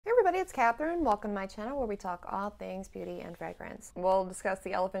everybody, it's Catherine. Welcome to my channel where we talk all things beauty and fragrance. We'll discuss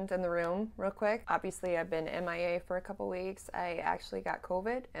the elephant in the room real quick. Obviously, I've been MIA for a couple weeks. I actually got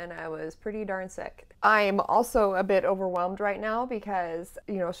COVID and I was pretty darn sick. I'm also a bit overwhelmed right now because,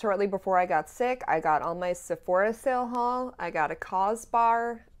 shortly before I got sick, I got all my Sephora sale haul. I got a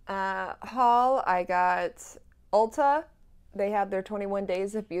CosBar haul. I got Ulta. They had their 21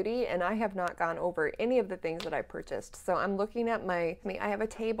 days of beauty, and I have not gone over any of the things that I purchased. So I'm looking at I have a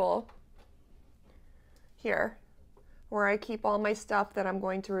table here where I keep all my stuff that I'm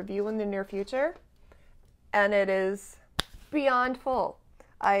going to review in the near future, and it is beyond full.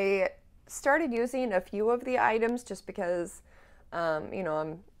 I started using a few of the items just because,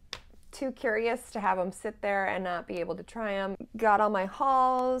 I'm too curious to have them sit there and not be able to try them. Got all my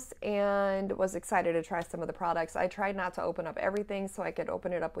hauls and was excited to try some of the products. I tried not to open up everything so I could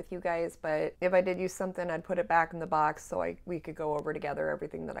open it up with you guys, but if I did use something, I'd put it back in the box so we could go over together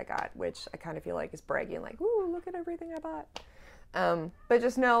everything that I got, which I kind of feel like is bragging, like, ooh, look at everything I bought. But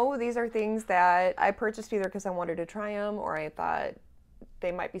just know these are things that I purchased either because I wanted to try them or I thought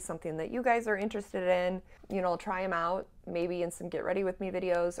they might be something that you guys are interested in. Try them out, maybe in some get ready with me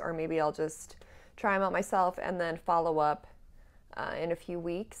videos, or maybe I'll just try them out myself and then follow up in a few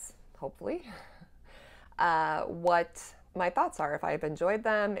weeks, hopefully, what my thoughts are, if I've enjoyed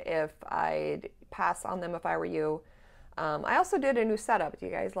them, if I'd pass on them if I were you. I also did a new setup. Do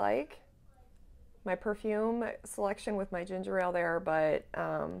you guys like my perfume selection with my ginger ale there? But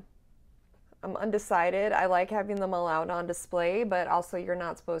I'm undecided. I like having them all out on display, but also you're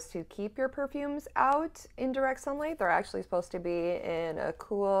not supposed to keep your perfumes out in direct sunlight. They're actually supposed to be in a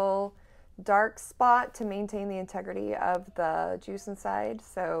cool, dark spot to maintain the integrity of the juice inside.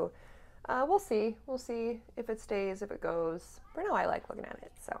 So we'll see. We'll see if it stays, if it goes. For now, I like looking at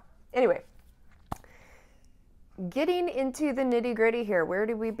it. So anyway, getting into the nitty gritty here. Where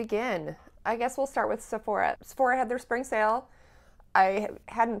do we begin? I guess we'll start with Sephora. Sephora had their spring sale. I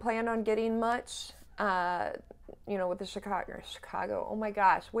hadn't planned on getting much, with the Chicago, oh my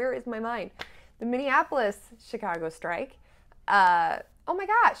gosh, where is my mind? The Minneapolis Chicago strike. Oh my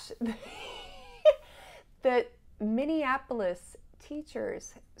gosh. The Minneapolis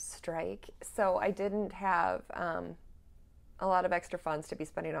teachers strike. So I didn't have a lot of extra funds to be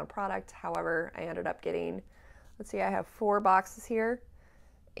spending on product. However, I ended up getting, let's see, I have 4 boxes here.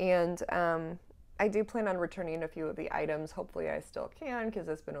 And I do plan on returning a few of the items. Hopefully I still can because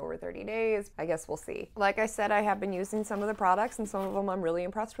it's been over 30 days. I guess we'll see. Like I said, I have been using some of the products and some of them I'm really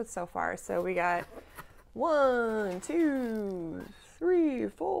impressed with so far. So we got 1, 2, 3,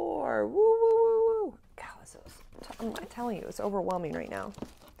 4. Woo, woo, woo, woo. God, I'm telling you, it's overwhelming right now.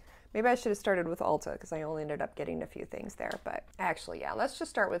 Maybe I should have started with Ulta because I only ended up getting a few things there. But actually, yeah, let's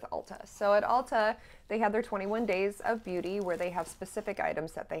just start with Ulta. So at Ulta, they had their 21 days of beauty where they have specific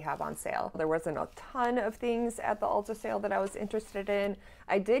items that they have on sale. There wasn't a ton of things at the Ulta sale that I was interested in.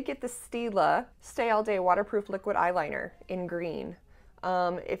 I did get the Stila Stay All Day Waterproof Liquid Eyeliner in green.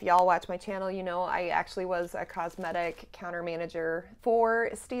 If y'all watch my channel, I actually was a cosmetic counter manager for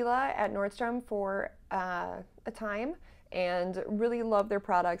Stila at Nordstrom for a time. And really love their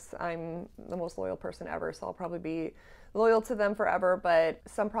products. I'm the most loyal person ever, so I'll probably be loyal to them forever, but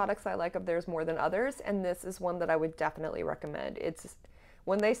some products I like of theirs more than others, and this is one that I would definitely recommend. It's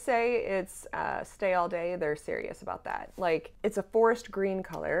when they say it's stay all day, they're serious about that. Like, it's a forest green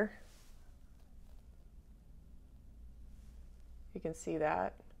color. You can see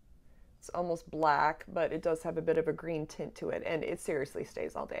that. It's almost black, but it does have a bit of a green tint to it, and it seriously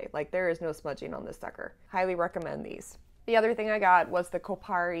stays all day. Like, there is no smudging on this sucker. Highly recommend these. The other thing I got was the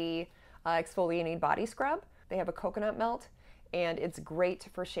Kopari exfoliating body scrub. They have a coconut melt, and it's great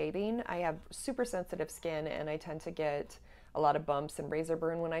for shaving. I have super sensitive skin, and I tend to get a lot of bumps and razor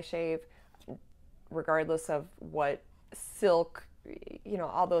burn when I shave, regardless of what silk,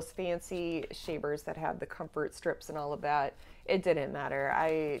 all those fancy shavers that have the comfort strips and all of that. It didn't matter.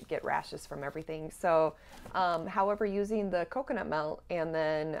 I get rashes from everything. So, however, using the coconut melt, and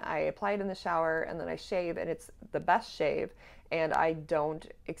then I apply it in the shower, and then I shave, and it's the best shave, and I don't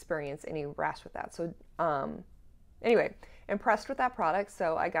experience any rash with that. So, anyway, impressed with that product.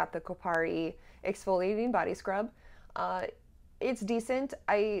 So I got the Kopari exfoliating body scrub. It's decent.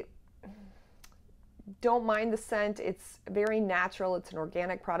 I don't mind the scent. It's very natural. It's an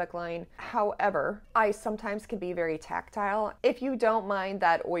organic product line. However, I sometimes can be very tactile. If you don't mind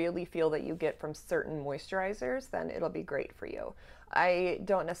that oily feel that you get from certain moisturizers, then it'll be great for you. I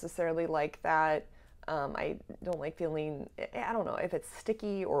don't necessarily like that. I don't like feeling, I don't know if it's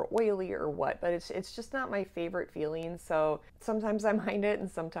sticky or oily or what, but it's just not my favorite feeling. So sometimes I mind it and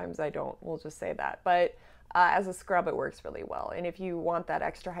sometimes I don't. We'll just say that. But As a scrub, it works really well. And if you want that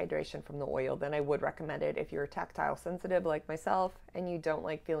extra hydration from the oil, then I would recommend it. If you're tactile sensitive like myself and you don't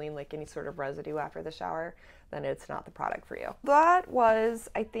like feeling like any sort of residue after the shower, then it's not the product for you. That was,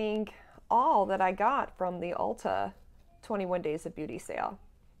 I think, all that I got from the Ulta 21 Days of Beauty sale.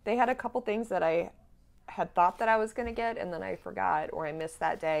 They had a couple things that I had thought that I was going to get and then I forgot or I missed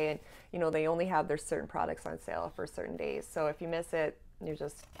that day. And, you know, they only have their certain products on sale for certain days. So if you miss it, you're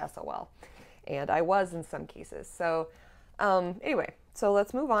just SOL. And I was in some cases. So anyway, so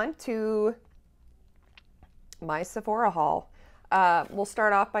let's move on to my Sephora haul. We'll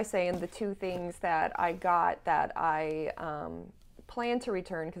start off by saying the two things that I got that I plan to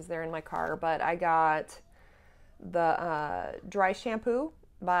return because they're in my car, but I got the dry shampoo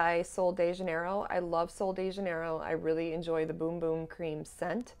by Sol de Janeiro. I love Sol de Janeiro. I really enjoy the Boom Boom Cream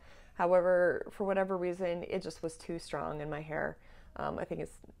scent. However, for whatever reason, it just was too strong in my hair. I think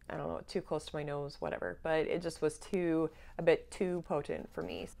it's, I don't know, too close to my nose, whatever, but it just was a bit too potent for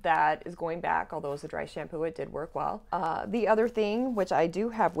me. That is going back, although as a dry shampoo, it did work well. The other thing, which I do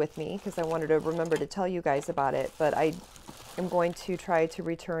have with me, because I wanted to remember to tell you guys about it, but I am going to try to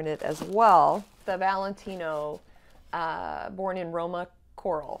return it as well, the Valentino Born in Roma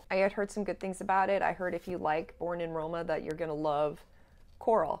Coral. I had heard some good things about it. I heard if you like Born in Roma that you're gonna love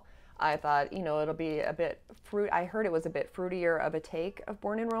Coral. I thought, you know, it'll be a bit I heard it was a bit fruitier of a take of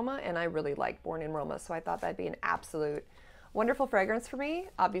Born in Roma, and I really like Born in Roma, so I thought that'd be an absolute wonderful fragrance for me.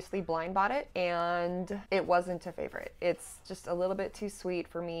 Obviously blind bought it, and it wasn't a favorite. It's just a little bit too sweet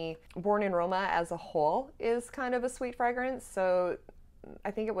for me. Born in Roma as a whole is kind of a sweet fragrance, so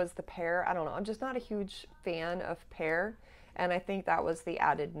I think it was the pear. I don't know. I'm just not a huge fan of pear. And I think that was the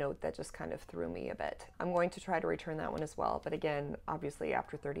added note that just kind of threw me a bit. I'm going to try to return that one as well. But again, obviously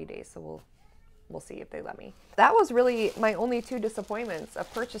after 30 days, so we'll see if they let me. That was really my only two disappointments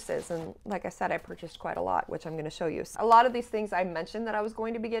of purchases. And like I said, I purchased quite a lot, which I'm going to show you. A lot of these things I mentioned that I was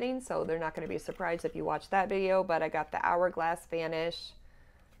going to be getting, so they're not going to be a surprise if you watch that video. But I got the Hourglass Vanish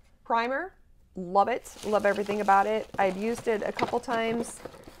primer. Love it. Love everything about it. I've used it a couple times.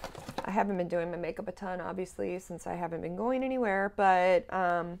 I haven't been doing my makeup a ton, obviously, since I haven't been going anywhere, but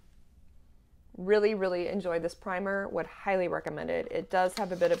really, really enjoy this primer. Would highly recommend it. It does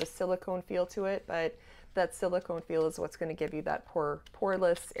have a bit of a silicone feel to it, but that silicone feel is what's going to give you that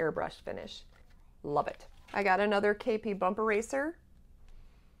poreless airbrush finish. Love it. I got another KP Bump Eraser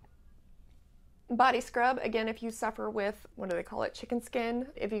body scrub. Again, if you suffer with, what do they call it, chicken skin,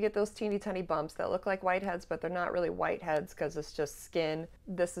 if you get those teeny tiny bumps that look like whiteheads, but they're not really whiteheads because it's just skin,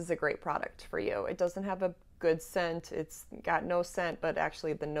 this is a great product for you. It doesn't have a good scent. It's got no scent, but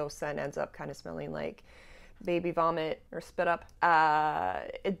actually the no scent ends up kind of smelling like baby vomit or spit up.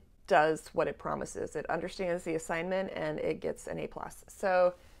 It does what it promises. It understands the assignment and it gets an A+.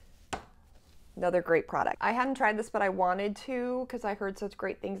 So another great product. I hadn't tried this, but I wanted to because I heard such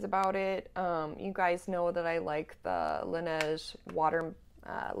great things about it. You guys know that I like the Laneige water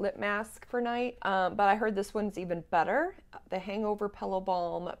lip mask for night, but I heard this one's even better. The Hangover Pillow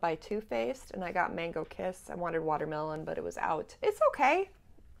Balm by Too Faced, and I got Mango Kiss. I wanted watermelon, but it was out. It's okay.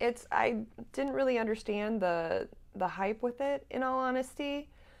 I didn't really understand the hype with it, in all honesty.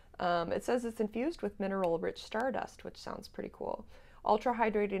 It says it's infused with mineral-rich stardust, which sounds pretty cool. Ultra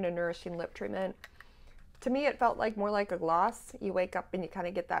hydrating and nourishing lip treatment. To me, it felt like more like a gloss. You wake up and you kind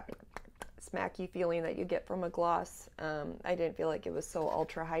of get that smacky feeling that you get from a gloss. I didn't feel like it was so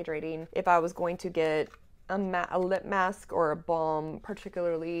ultra hydrating. If I was going to get a lip mask or a balm,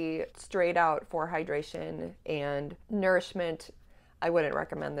 particularly straight out for hydration and nourishment, I wouldn't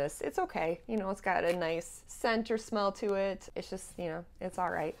recommend this. It's okay. You know, it's got a nice scent or smell to it. It's just, you know, it's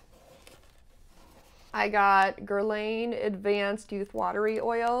all right. I got Guerlain Advanced Youth Watery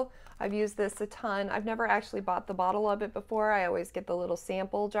Oil. I've used this a ton. I've never actually bought the bottle of it before. I always get the little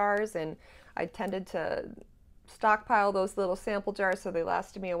sample jars, and I tended to stockpile those little sample jars so they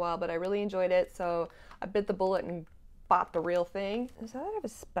lasted me a while, but I really enjoyed it, so I bit the bullet and bought the real thing. Does that have a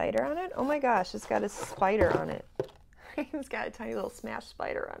spider on it? Oh my gosh, it's got a spider on it. It's got a tiny little smash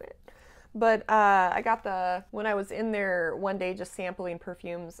spider on it. But I got when I was in there one day just sampling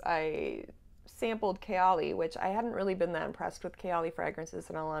perfumes, I sampled Kayali, which I hadn't really been that impressed with Kayali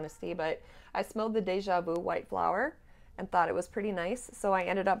fragrances in all honesty, but I smelled the Deja Vu White Flower and thought it was pretty nice, so I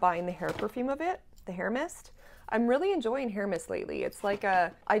ended up buying the hair perfume of it, the hair mist. I'm really enjoying hair mist lately. It's like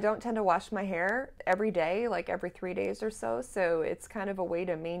I don't tend to wash my hair every day, like every 3 days or so. So it's kind of a way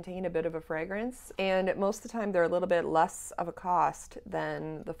to maintain a bit of a fragrance. And most of the time they're a little bit less of a cost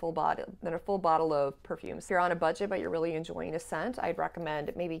than a full bottle of perfumes. If you're on a budget but you're really enjoying a scent, I'd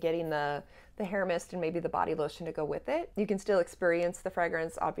recommend maybe getting the hair mist and maybe the body lotion to go with it. You can still experience the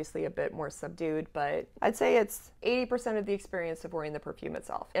fragrance, obviously a bit more subdued, but I'd say it's 80% of the experience of wearing the perfume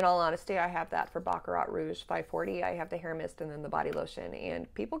itself. In all honesty, I have that for Baccarat Rouge 540. I have the hair mist and then the body lotion,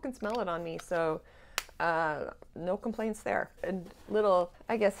 and people can smell it on me, so no complaints there. A little,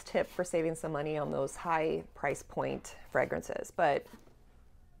 I guess, tip for saving some money on those high price point fragrances, but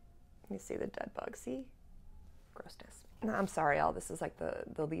you see the dead bug, see? Grossness. I'm sorry, all this is like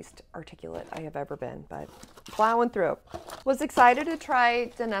the least articulate I have ever been, but plowing through. Was excited to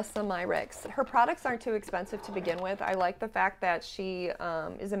try DANESSA MYRICKS. Her products aren't too expensive to begin with. I like the fact that she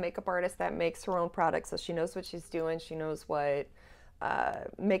is a makeup artist that makes her own products, so she knows what she's doing. She knows what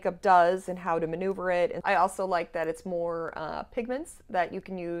makeup does and how to maneuver it. And I also like that it's more pigments that you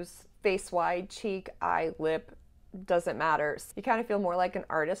can use face-wide, cheek, eye, lip, doesn't matter. You kind of feel more like an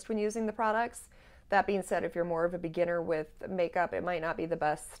artist when using the products. That being said, if you're more of a beginner with makeup, it might not be the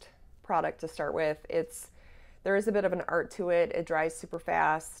best product to start with. There is a bit of an art to it. It dries super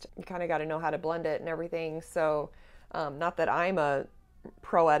fast. You kind of got to know how to blend it and everything. So not that I'm a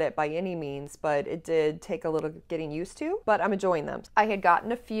pro at it by any means, but it did take a little getting used to, but I'm enjoying them. I had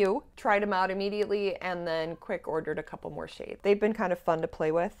gotten a few, tried them out immediately, and then quick ordered a couple more shades. They've been kind of fun to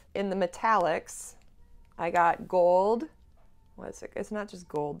play with. In the metallics, I got gold. What is it? It's not just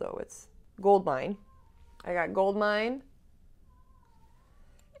gold though, it's Gold Mine. I got Gold Mine,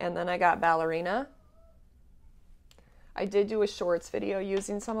 and then I got Ballerina. I did do a shorts video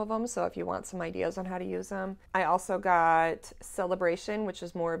using some of them, so if you want some ideas on how to use them. I also got Celebration, which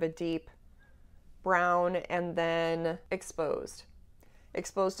is more of a deep brown, and then Exposed.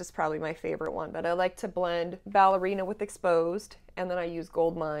 Exposed is probably my favorite one, but I like to blend Ballerina with Exposed, and then I use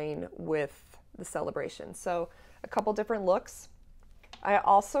Gold Mine with the Celebration. So a couple different looks. I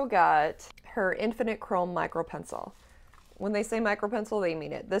also got her Infinite Chrome Micro Pencil. When they say micro pencil, they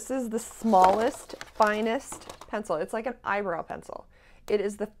mean it. This is the smallest, finest pencil. It's like an eyebrow pencil. It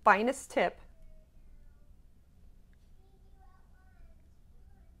is the finest tip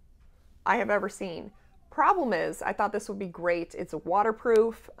I have ever seen. Problem is, I thought this would be great. It's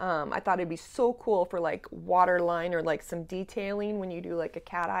waterproof. I thought it'd be so cool for like waterline or like some detailing when you do like a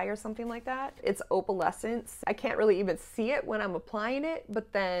cat eye or something like that. It's opalescence. I can't really even see it when I'm applying it,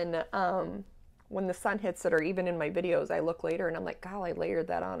 but then when the sun hits it, or even in my videos, I look later and I'm like, God, I layered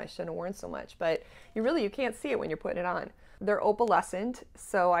that on. I shouldn't have worn so much, but you can't see it when you're putting it on. They're opalescent,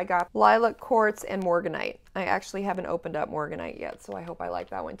 so I got Lilac Quartz and Morganite. I actually haven't opened up Morganite yet, so I hope I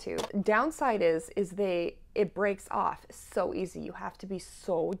like that one too. Downside is it breaks off so easy. You have to be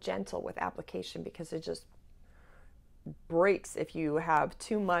so gentle with application because it just breaks if you have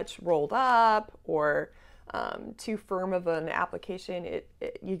too much rolled up or too firm of an application.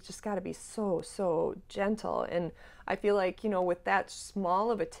 You just got to be so gentle. And I feel like, with that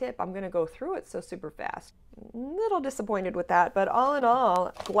small of a tip, I'm going to go through it so super fast. A little disappointed with that, but all in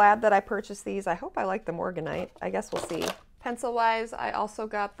all, glad that I purchased these. I hope I like the Morganite. I guess we'll see. Pencil wise, I also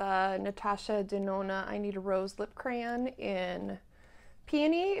got the Natasha Denona I Need a Rose lip crayon in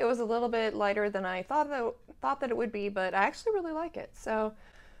Peony. It was a little bit lighter than I thought that it would be, but I actually really like it. So,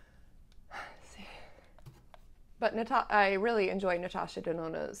 let's see. But I really enjoy Natasha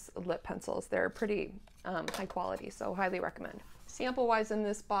Denona's lip pencils. They're pretty high quality, so highly recommend. Sample wise in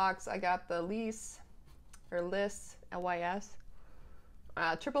this box, I got the Lys, L-Y-S,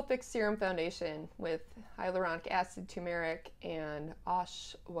 Triple Fix Serum Foundation with hyaluronic acid, turmeric, and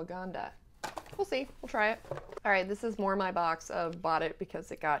ashwagandha. We'll see. We'll try it. All right, this is more my box of bought it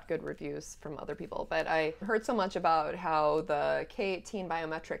because it got good reviews from other people, but I heard so much about how the K18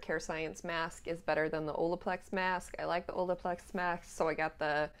 Biometric Hair Science mask is better than the Olaplex mask. I like the Olaplex mask, so I got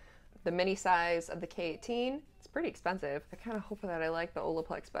the mini size of the K18. It's pretty expensive. I kind of hope that I like the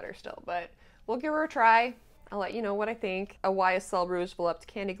Olaplex better still, but we'll give her a try. I'll let you know what I think. A YSL Rouge Volupte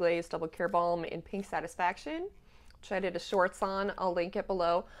Candy Glaze Double Care Balm in Pink Satisfaction, which I did a shorts on. I'll link it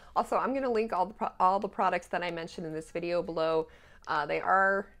below. Also, I'm going to link all the products that I mentioned in this video below. They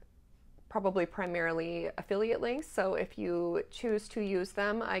are probably primarily affiliate links, so if you choose to use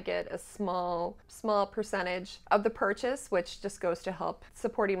them, I get a small percentage of the purchase, which just goes to help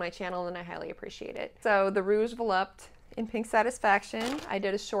supporting my channel, and I highly appreciate it. So the Rouge Volupte in Pink Satisfaction. I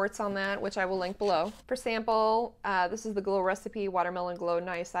did a shorts on that, which I will link below. For sample, this is the Glow Recipe Watermelon Glow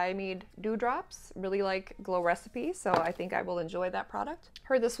Niacinamide Dewdrops. Really like Glow Recipe, so I think I will enjoy that product.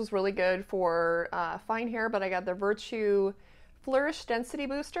 Heard this was really good for fine hair, but I got the Virtue Flourish Density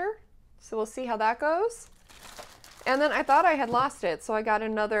Booster, so we'll see how that goes. And then I thought I had lost it, so I got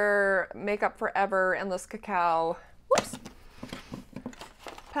another Makeup Forever Endless Cacao, whoops,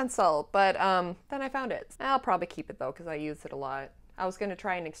 pencil, but then I found it. I'll probably keep it though because I use it a lot. I was going to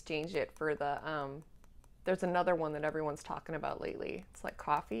try and exchange it for the, there's another one that everyone's talking about lately. It's like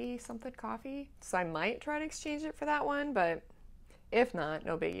coffee, something coffee. So I might try to exchange it for that one, but if not,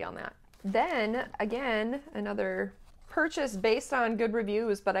 no biggie on that. Then again, another purchase based on good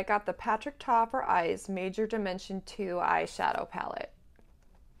reviews, but I got the Patrick Ta for Eyes Major Dimension 2 eyeshadow palette.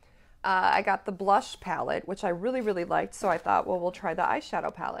 I got the blush palette, which I really, really liked, so I thought, well, we'll try the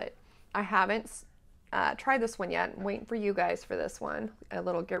eyeshadow palette. I haven't tried this one yet. I'm waiting for you guys for this one. A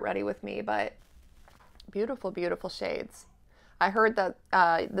little get ready with me, but beautiful, beautiful shades. I heard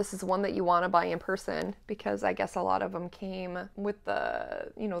that this is one that you want to buy in person because I guess a lot of them came with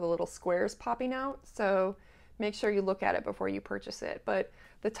the, you know, the little squares popping out, so make sure you look at it before you purchase it. But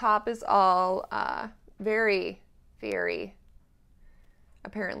the top is all very, very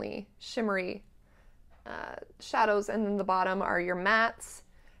apparently shimmery shadows, and then the bottom are your mattes,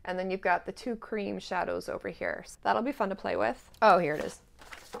 and then you've got the two cream shadows over here. So that'll be fun to play with. Oh, here it is.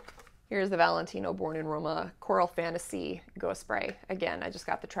 Here's the Valentino Born in Roma Coral Fantasy Ghost Spray. Again, I just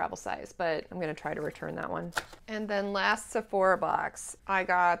got the travel size, but I'm gonna try to return that one. And then last Sephora box, I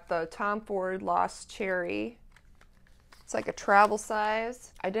got the Tom Ford Lost Cherry. It's like a travel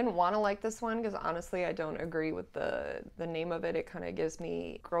size. I didn't want to like this one because honestly I don't agree with the name of it. It kind of gives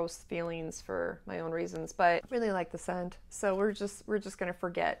me gross feelings for my own reasons, but I really like the scent. So we're just gonna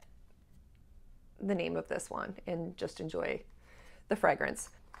forget the name of this one and just enjoy the fragrance.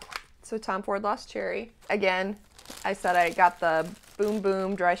 So Tom Ford Lost Cherry. Again, I said I got the Boom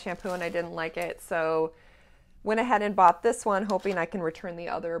Boom dry shampoo and I didn't like it, so went ahead and bought this one hoping I can return the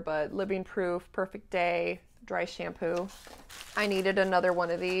other, but Living Proof Perfect Day dry shampoo. I needed another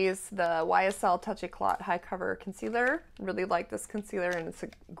one of these, the YSL Touch It Clot High Cover Concealer. Really like this concealer, and it's a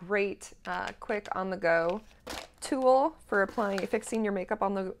great, quick on-the-go tool for fixing your makeup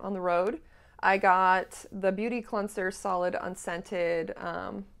on the road. I got the Beauty Cleanser Solid Unscented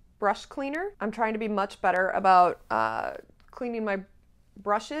brush cleaner. I'm trying to be much better about cleaning my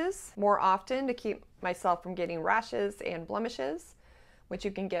brushes more often to keep myself from getting rashes and blemishes, which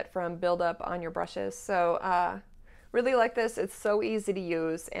you can get from buildup on your brushes. So really like this. It's so easy to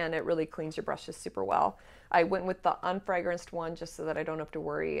use and it really cleans your brushes super well. I went with the unfragranced one just so that I don't have to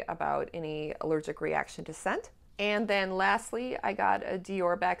worry about any allergic reaction to scent. And then lastly, I got a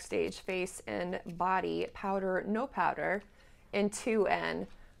Dior Backstage Face and Body Powder No Powder in 2N.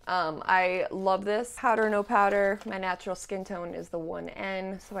 I love this powder no powder. My natural skin tone is the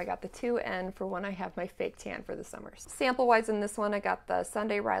 1N, so I got the 2N for when I have my fake tan for the summers. Sample wise in this one, I got the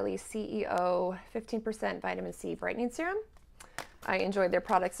Sunday Riley CEO 15% vitamin C brightening serum. I enjoyed their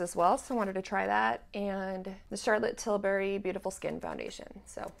products as well, so I wanted to try that, and the Charlotte Tilbury Beautiful Skin Foundation.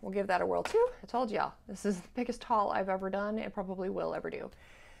 So we'll give that a whirl too. I told y'all, this is the biggest haul I've ever done and probably will ever do.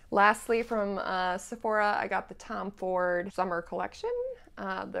 Lastly, from Sephora, I got the Tom Ford Summer Collection.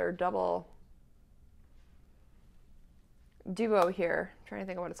 Their double duo here. I'm trying to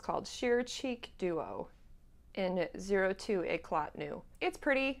think of what it's called. Sheer Cheek Duo in 02 Eclat Nu. It's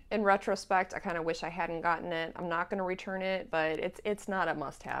pretty. In retrospect, I kind of wish I hadn't gotten it. I'm not going to return it, but it's not a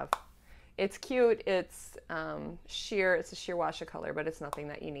must-have. It's cute. It's sheer. It's a sheer wash of color, but it's nothing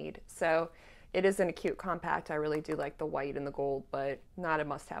that you need. So it isn't a cute compact. I really do like the white and the gold, but not a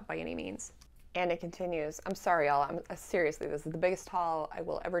must-have by any means. And it continues. I'm sorry, y'all. Seriously, this is the biggest haul I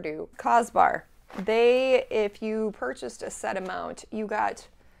will ever do. CosBar. If you purchased a set amount, you got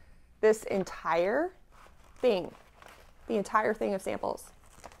this entire thing, the entire thing of samples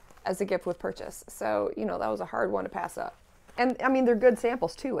as a gift with purchase. So, you know, that was a hard one to pass up. And I mean, they're good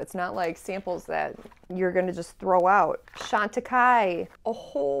samples too. It's not like samples that you're gonna just throw out. Chantecaille, a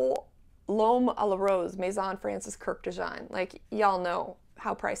whole L'Homme à la Rose, Maison Francis Kirk de Jean. Like, y'all know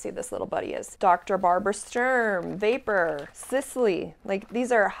how pricey this little buddy is. Dr. Barbara Sturm, Vapor, Sicily. Like,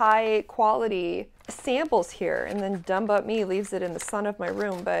 these are high quality samples here. And then Dumb But Me leaves it in the sun of my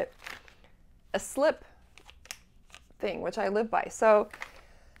room, but a slip thing, which I live by. So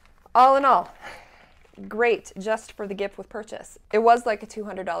all in all, great just for the gift with purchase. It was like a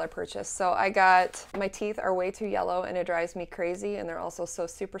 $200 purchase. So my teeth are way too yellow and it drives me crazy. And they're also so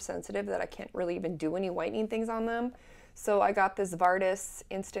super sensitive that I can't really even do any whitening things on them. So I got this Vardis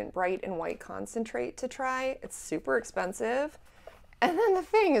Instant Bright and White Concentrate to try. It's super expensive. And then the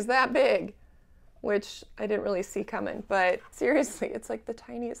thing is that big, which I didn't really see coming. But seriously, it's like the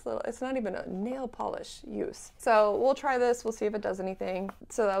tiniest little, it's not even a nail polish use. So we'll try this. We'll see if it does anything.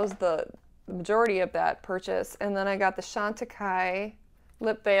 So that was the majority of that purchase. And then I got the Chantecaille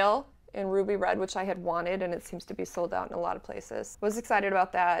Lip Veil in Ruby Red, which I had wanted, and it seems to be sold out in a lot of places. Was excited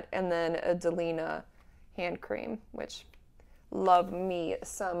about that. And then a Delina hand cream, which love me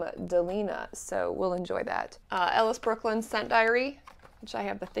some Delina, so we'll enjoy that. Ellis Brooklyn Scent Diary, which I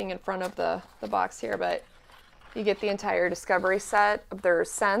have the thing in front of the box here, but you get the entire Discovery set of their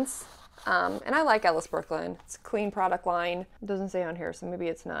scents. And I like Ellis Brooklyn. It's a clean product line. It doesn't say on here, so maybe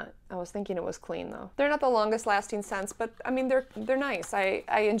it's not. I was thinking it was clean though. They're not the longest lasting scents, but I mean, they're nice. I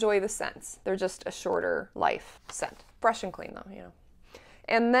enjoy the scents. They're just a shorter life scent. Fresh and clean though, you know.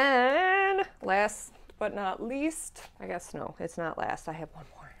 And then last but not least, I guess no, it's not last. I have one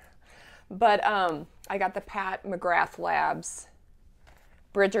more. But I got the Pat McGrath Labs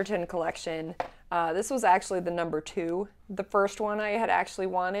Bridgerton collection. This was actually the number 2. The first one I had actually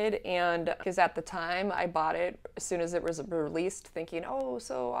wanted, and because at the time I bought it as soon as it was released, thinking, oh,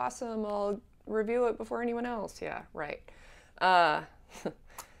 so awesome, I'll review it before anyone else. Yeah, right.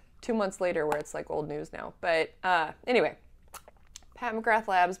 2 months later, where it's like old news now. But anyway, Pat McGrath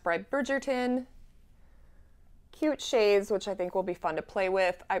Labs by Bridgerton. Cute shades, which I think will be fun to play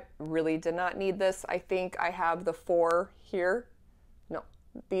with. I really did not need this. I think I have the 4 here. No,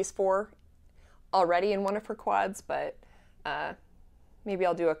 these 4 already in one of her quads, but maybe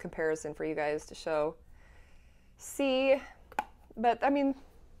I'll do a comparison for you guys to see. But I mean,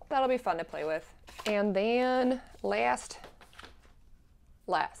 that'll be fun to play with. And then last,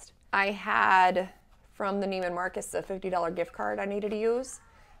 I had from the Neiman Marcus a $50 gift card I needed to use.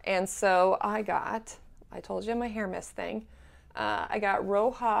 And so I told you my hair mist thing. I got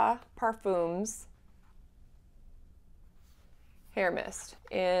Roja Parfums hair mist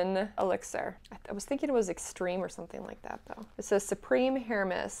in Elixir. I was thinking it was Extreme or something like that though. It says Supreme Hair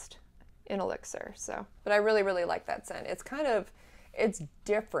Mist in Elixir, so. But I really, really like that scent. It's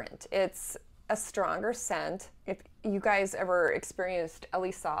different. It's a stronger scent. If you guys ever experienced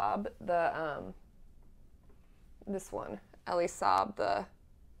Elie Saab, this one, Elie Saab,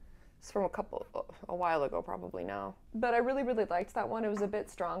 it's from a while ago probably now. But I really, really liked that one. It was a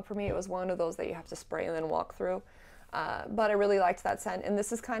bit strong for me. It was one of those that you have to spray and then walk through. But I really liked that scent, and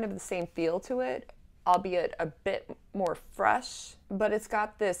this is kind of the same feel to it, albeit a bit more fresh, but it's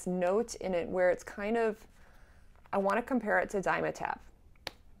got this note in it where it's kind of, I want to compare it to Dimetapp,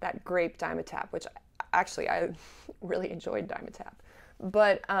 that grape Dimetapp, which actually I really enjoyed Dimetapp,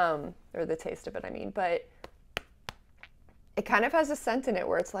 but, or the taste of it, I mean, but it kind of has a scent in it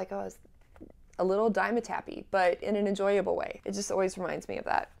where it's like, oh, it's a little Dimetappy, but in an enjoyable way. It just always reminds me of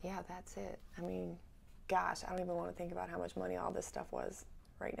that. Yeah, that's it. I mean, gosh, I don't even want to think about how much money all this stuff was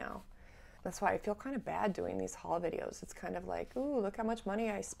right now. That's why I feel kind of bad doing these haul videos. It's kind of like, ooh, look how much money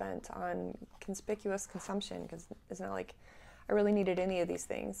I spent on conspicuous consumption, because it's not like I really needed any of these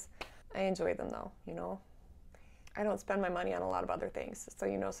things. I enjoy them though, you know. I don't spend my money on a lot of other things. So,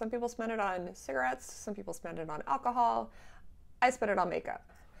 you know, some people spend it on cigarettes, some people spend it on alcohol. I spend it on makeup.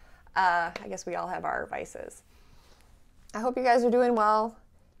 I guess we all have our vices. I hope you guys are doing well.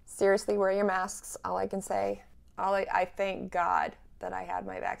 Seriously, wear your masks, all I can say. I thank God that I had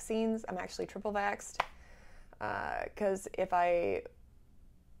my vaccines. I'm actually triple vaxxed. Because if I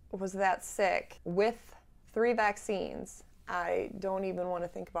was that sick with 3 vaccines, I don't even want to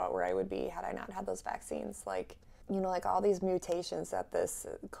think about where I would be had I not had those vaccines. Like, you know, like all these mutations that this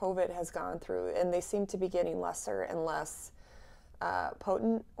COVID has gone through, and they seem to be getting lesser and less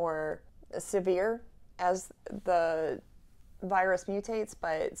potent or severe as the virus mutates.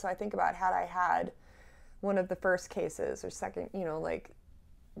 But so I think about, had I had one of the first cases or second, you know, like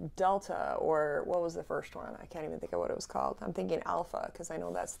Delta, or what was the first one? I can't even think of what it was called. I'm thinking Alpha, because I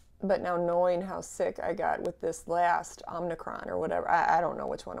know that's, but now knowing how sick I got with this last Omicron or whatever, I don't know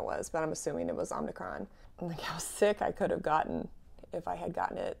which one it was, but I'm assuming it was Omicron. Like how sick I could have gotten if I had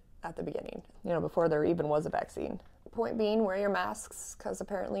gotten it at the beginning, you know, before there even was a vaccine. Point being, wear your masks, because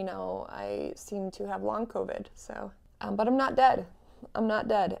apparently now I seem to have long COVID, so. But I'm not dead. I'm not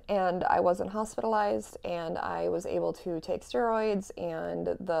dead, and I wasn't hospitalized, and I was able to take steroids and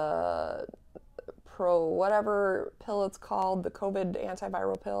the whatever pill it's called, the COVID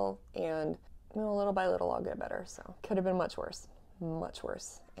antiviral pill, and you know, little by little I'll get better. So could have been much worse,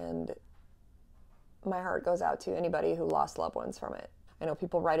 and my heart goes out to anybody who lost loved ones from it. I know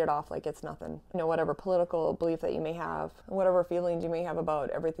people write it off like it's nothing. You know, whatever political belief that you may have, whatever feelings you may have about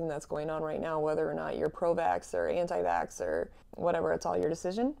everything that's going on right now, whether or not you're pro-vax or anti-vax or whatever, it's all your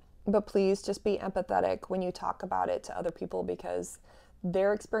decision. But please just be empathetic when you talk about it to other people, because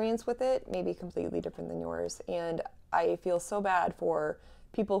their experience with it may be completely different than yours. And I feel so bad for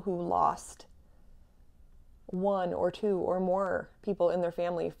people who lost one or two or more people in their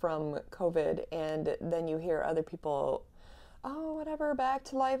family from COVID, and then you hear other people, oh, whatever, back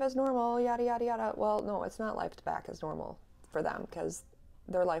to life as normal, yada, yada, yada. Well, no, it's not life back as normal for them, because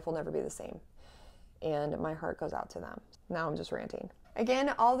their life will never be the same. And my heart goes out to them. Now I'm just ranting.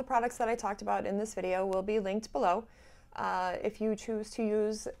 Again, all the products that I talked about in this video will be linked below. If you choose to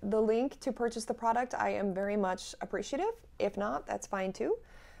use the link to purchase the product, I am very much appreciative. If not, that's fine too.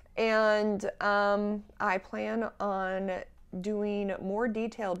 And I plan on doing more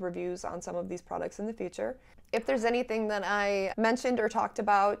detailed reviews on some of these products in the future. If there's anything that I mentioned or talked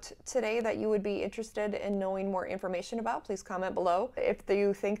about today that you would be interested in knowing more information about, please comment below. If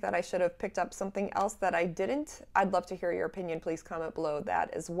you think that I should have picked up something else that I didn't, I'd love to hear your opinion. Please comment below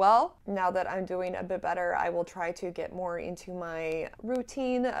that as well. Now that I'm doing a bit better, I will try to get more into my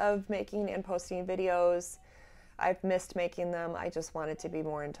routine of making and posting videos. I've missed making them. I just wanted to be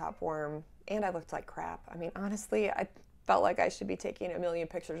more in top form, and I looked like crap. I mean, honestly, I felt like I should be taking a million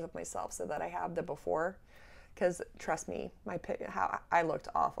pictures of myself so that I have the before. Because trust me, how I looked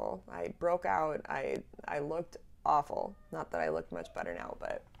awful. I broke out. I looked awful. Not that I look much better now,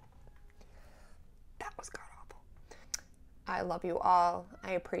 but that was god awful. I love you all.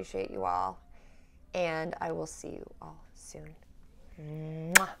 I appreciate you all. And I will see you all soon.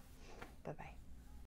 Mwah. Bye-bye.